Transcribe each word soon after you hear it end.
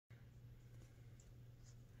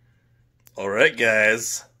Alright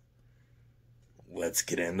guys, let's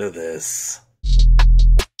get into this.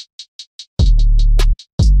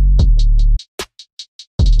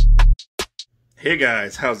 Hey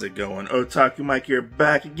guys, how's it going? Otaku Mike here,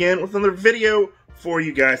 back again with another video for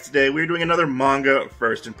you guys today. We're doing another manga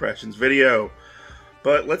first impressions video.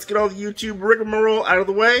 But let's get all the YouTube rigmarole out of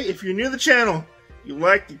the way. If you're new to the channel, you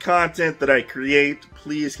like the content that I create,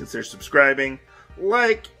 please consider subscribing.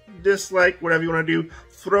 Like, dislike, whatever you want to do.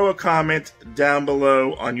 Throw a comment down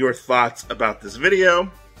below on your thoughts about this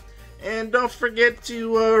video. And don't forget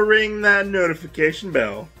to ring that notification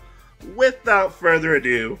bell. Without further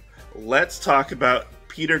ado, let's talk about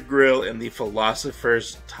Peter Grill in the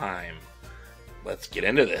Philosopher's Time. Let's get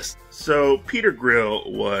into this. So, Peter Grill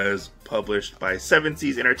was published by Seven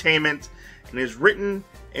Seas Entertainment and is written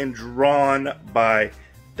and drawn by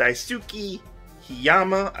Daisuke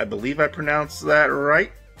Hiyama. I believe I pronounced that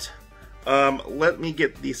right. Let me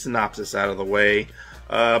get the synopsis out of the way.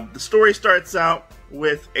 The story starts out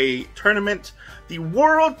with a tournament, the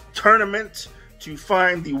World Tournament, to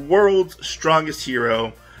find the world's strongest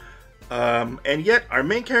hero. And yet, our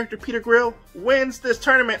main character, Peter Grill, wins this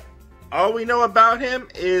tournament. All we know about him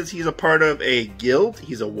is he's a part of a guild,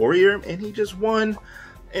 he's a warrior, and he just won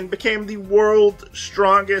and became the world's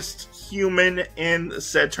strongest human in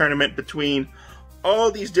said tournament between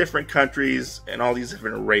all these different countries and all these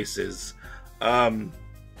different races.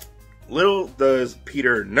 Little does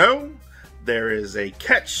Peter know, there is a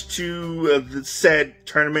catch to the said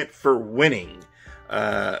tournament for winning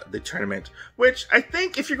the tournament. Which, I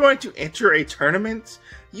think if you're going to enter a tournament,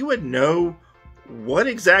 you would know what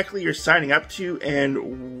exactly you're signing up to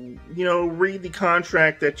and, you know, read the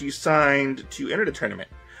contract that you signed to enter the tournament.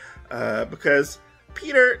 Because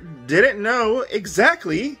Peter didn't know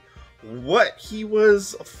exactly what he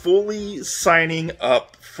was fully signing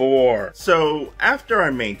up for. So, after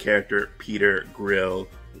our main character, Peter Grill,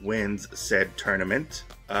 wins said tournament,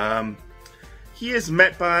 he is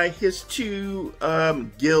met by his two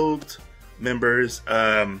guild members,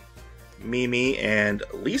 Mimi and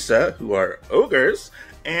Lisa, who are ogres,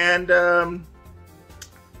 and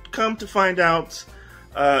come to find out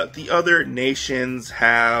the other nations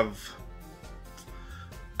have,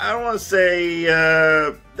 I don't want to say,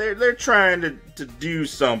 they're trying to do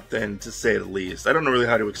something, to say the least. I don't know really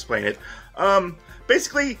how to explain it.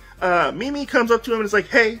 Basically, Mimi comes up to him and is like,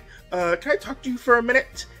 hey, can I talk to you for a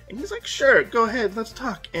minute? And he's like, sure, go ahead, let's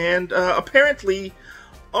talk. And apparently,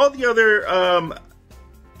 all the other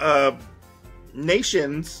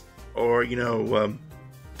nations, or, you know,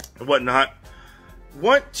 whatnot,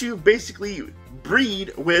 want to basically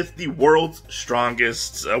breed with the world's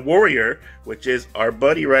strongest warrior, which is our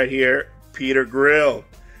buddy right here, Peter Grill.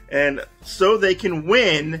 And so they can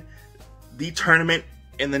win the tournament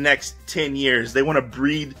in the next 10 years. They want to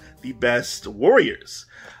breed the best warriors.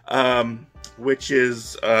 Which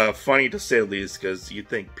is funny to say the least, because you'd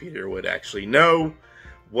think Peter would actually know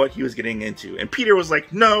what he was getting into. And Peter was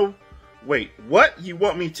like, no, wait, what? You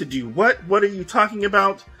want me to do what? What are you talking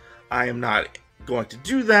about? I am not going to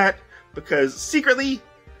do that, because secretly,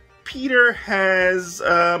 Peter has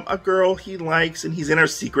a girl he likes and he's in a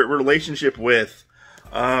secret relationship with.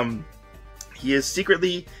 He is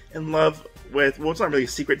secretly in love with, well, it's not really a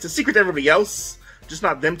secret, it's a secret to everybody else, just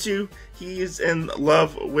not them two. He's in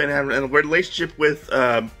love with, in a relationship with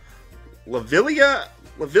Lavilia,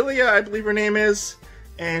 I believe her name is,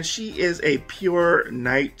 and she is a pure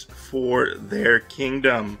knight for their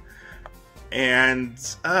kingdom. And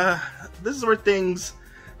this is where things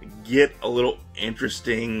get a little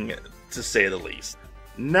interesting, to say the least.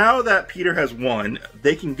 Now that Peter has won,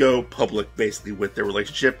 they can go public basically with their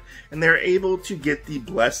relationship, and they're able to get the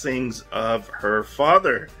blessings of her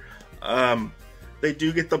father. They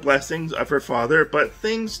do get the blessings of her father, but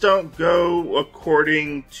things don't go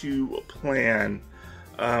according to plan,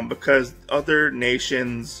 because other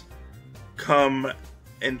nations come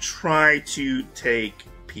and try to take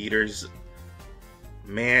Peter's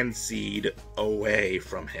man seed away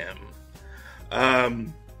from him.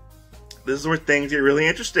 This is where things get really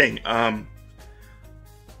interesting.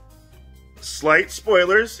 Slight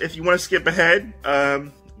spoilers. If you want to skip ahead,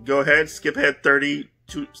 go ahead, skip ahead 30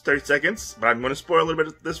 seconds, but I'm going to spoil a little bit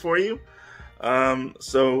of this for you.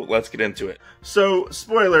 So let's get into it. So,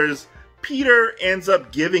 spoilers. Peter ends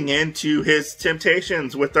up giving in to his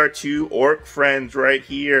temptations with our two orc friends right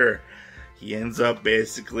here. He ends up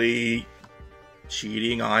basically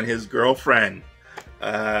cheating on his girlfriend,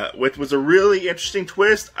 which was a really interesting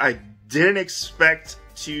twist. I didn't expect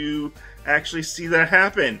to actually see that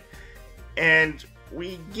happen. And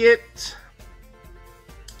we get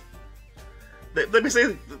let me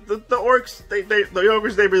say, the orcs, the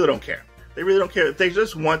ogres, they really don't care. They really don't care. They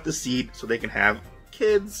just want the seed so they can have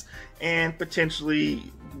kids and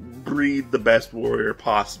potentially breed the best warrior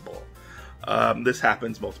possible. This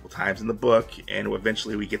happens multiple times in the book, and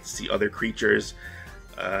eventually we get to see other creatures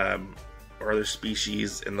or other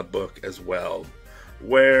species in the book as well,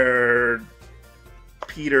 where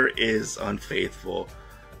Peter is unfaithful,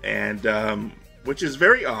 and which is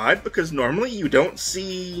very odd because normally you don't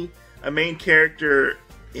see a main character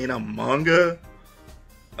in a manga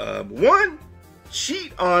one,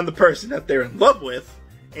 cheat on the person that they're in love with,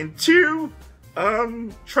 and two,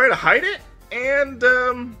 try to hide it,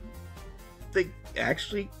 and they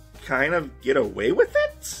actually kind of get away with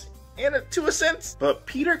it, to a sense. But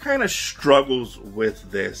Peter kind of struggles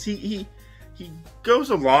with this. He goes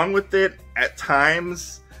along with it at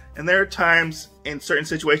times, and there are times in certain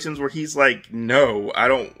situations where he's like, no, I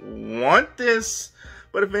don't want this,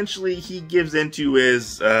 but eventually he gives into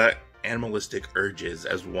his animalistic urges,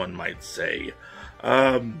 as one might say,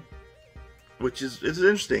 which is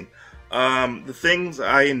interesting. The things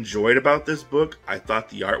I enjoyed about this book, I thought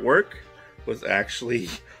the artwork was actually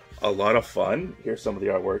a lot of fun. Here's some of the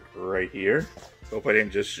artwork right here. Hope I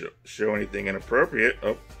didn't just show anything inappropriate.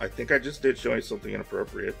 Oh, I think I just did show you something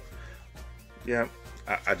inappropriate. Yeah,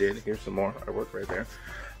 I did. Here's some more artwork right there.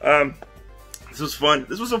 This was fun.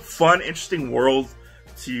 This was a fun, interesting world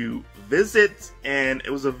to visit, and it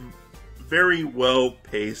was a very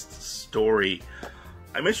well-paced story.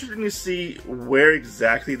 I'm interested to see where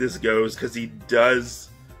exactly this goes, because he does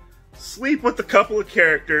sleep with a couple of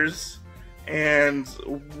characters, and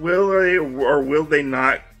will they or will they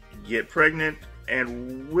not get pregnant,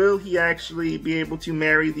 and will he actually be able to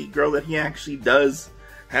marry the girl that he actually does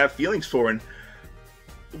have feelings for, and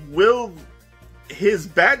will his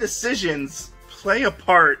bad decisions play a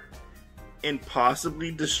part in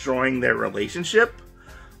possibly destroying their relationship?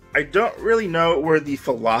 I don't really know where the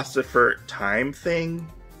Philosopher time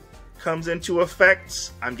thing comes into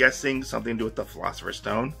effect. I'm guessing something to do with the Philosopher's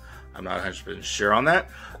Stone. I'm not 100% sure on that.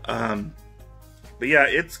 But yeah,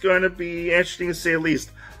 it's going to be interesting to say the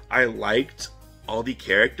least. I liked all the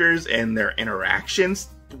characters and their interactions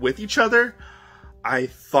with each other. I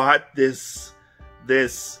thought this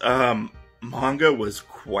manga was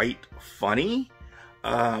quite funny.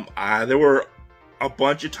 There were a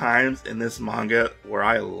bunch of times in this manga where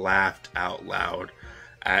I laughed out loud.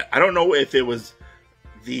 I don't know if it was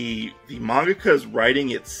the mangaka's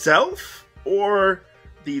writing itself or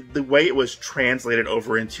the way it was translated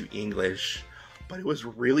over into English, but it was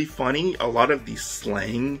really funny. A lot of the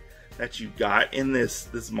slang that you got in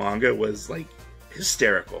this manga was like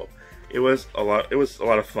hysterical. It was a lot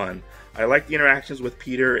of fun. I liked the interactions with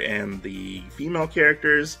Peter and the female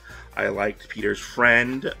characters. I liked Peter's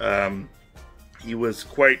friend. He was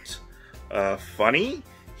quite funny.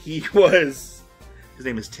 His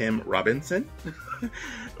name is Tim Robinson.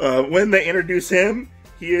 When they introduce him,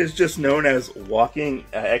 he is just known as Walking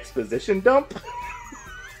Exposition Dump,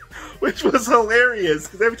 which was hilarious,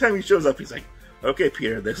 because every time he shows up, he's like, okay,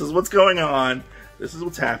 Peter, this is what's going on. This is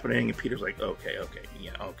what's happening. And Peter's like, okay,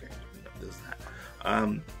 yeah, okay, this is that.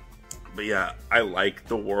 But yeah, I like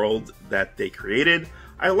the world that they created.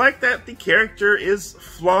 I like that the character is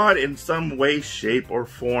flawed in some way, shape, or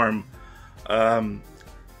form. I'm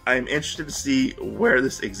interested to see where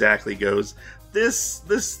this exactly goes. This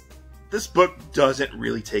book doesn't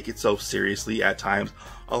really take itself seriously at times.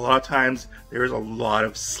 A lot of times, there is a lot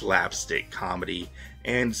of slapstick comedy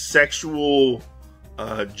and sexual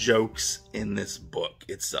jokes in this book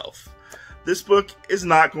itself. This book is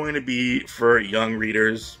not going to be for young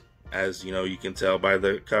readers, as you know, you can tell by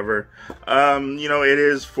the cover. It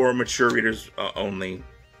is for mature readers only.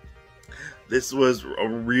 This was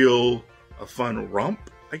a fun romp,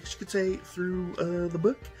 I guess you could say, through the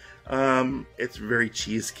book. It's very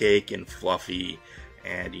cheesecake and fluffy,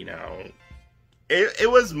 and it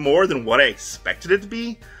was more than what I expected it to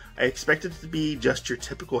be. I expected it to be just your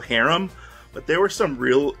typical harem, but there were some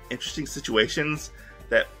real interesting situations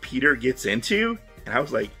that Peter gets into, and I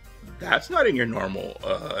was like, that's not in your normal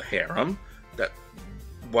harem.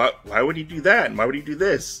 Why would he do that? And why would he do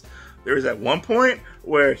this? There was at one point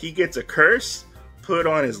where he gets a curse put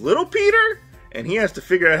on his little Peter, and he has to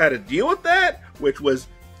figure out how to deal with that, which was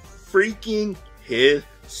freaking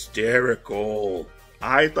hysterical.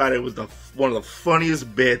 I thought it was one of the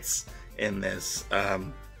funniest bits in this.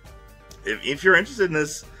 If you're interested in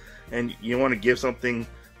this and you want to give something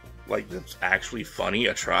like that's actually funny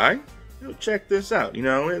a try, check this out.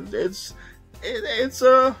 It's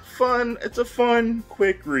a fun,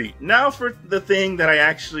 quick read. Now for the thing that I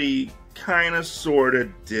actually kind of sort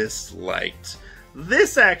of disliked.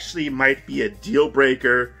 This actually might be a deal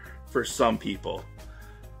breaker for some people.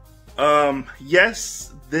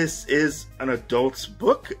 Yes, this is an adult's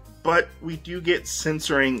book, but we do get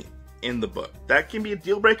censoring in the book. That can be a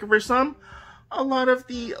deal breaker for some. A lot of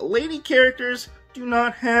the lady characters do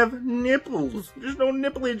not have nipples. There's no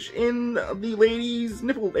nipplage in the lady's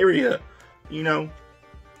nipple area. You know,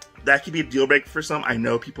 that could be a deal breaker for some. I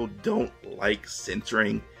know people don't like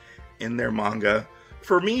censoring in their manga.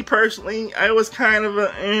 For me personally, I was kind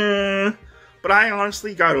of but I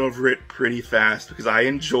honestly got over it pretty fast because I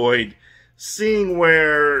enjoyed seeing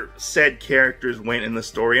where said characters went in the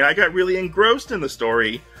story, and I got really engrossed in the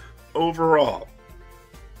story overall.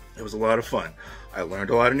 It was a lot of fun. I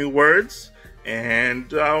learned a lot of new words,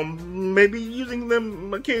 and maybe using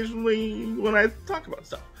them occasionally when I talk about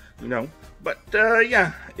stuff, you know. But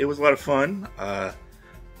yeah, it was a lot of fun,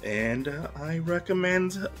 and I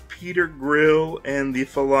recommend Peter Grill and the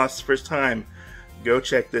Philosopher's Time. Go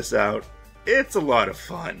check this out. It's a lot of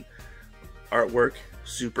fun. Artwork,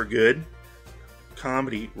 super good.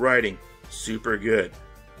 Comedy, writing, super good.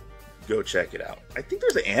 Go check it out. I think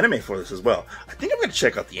there's an anime for this as well. I think I'm going to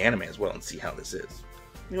check out the anime as well and see how this is.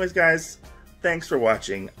 Anyways, guys, thanks for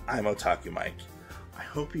watching. I'm Otaku Mike. I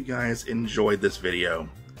hope you guys enjoyed this video.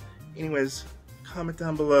 Anyways, comment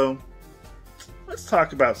down below. Let's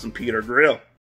talk about some Peter Grill.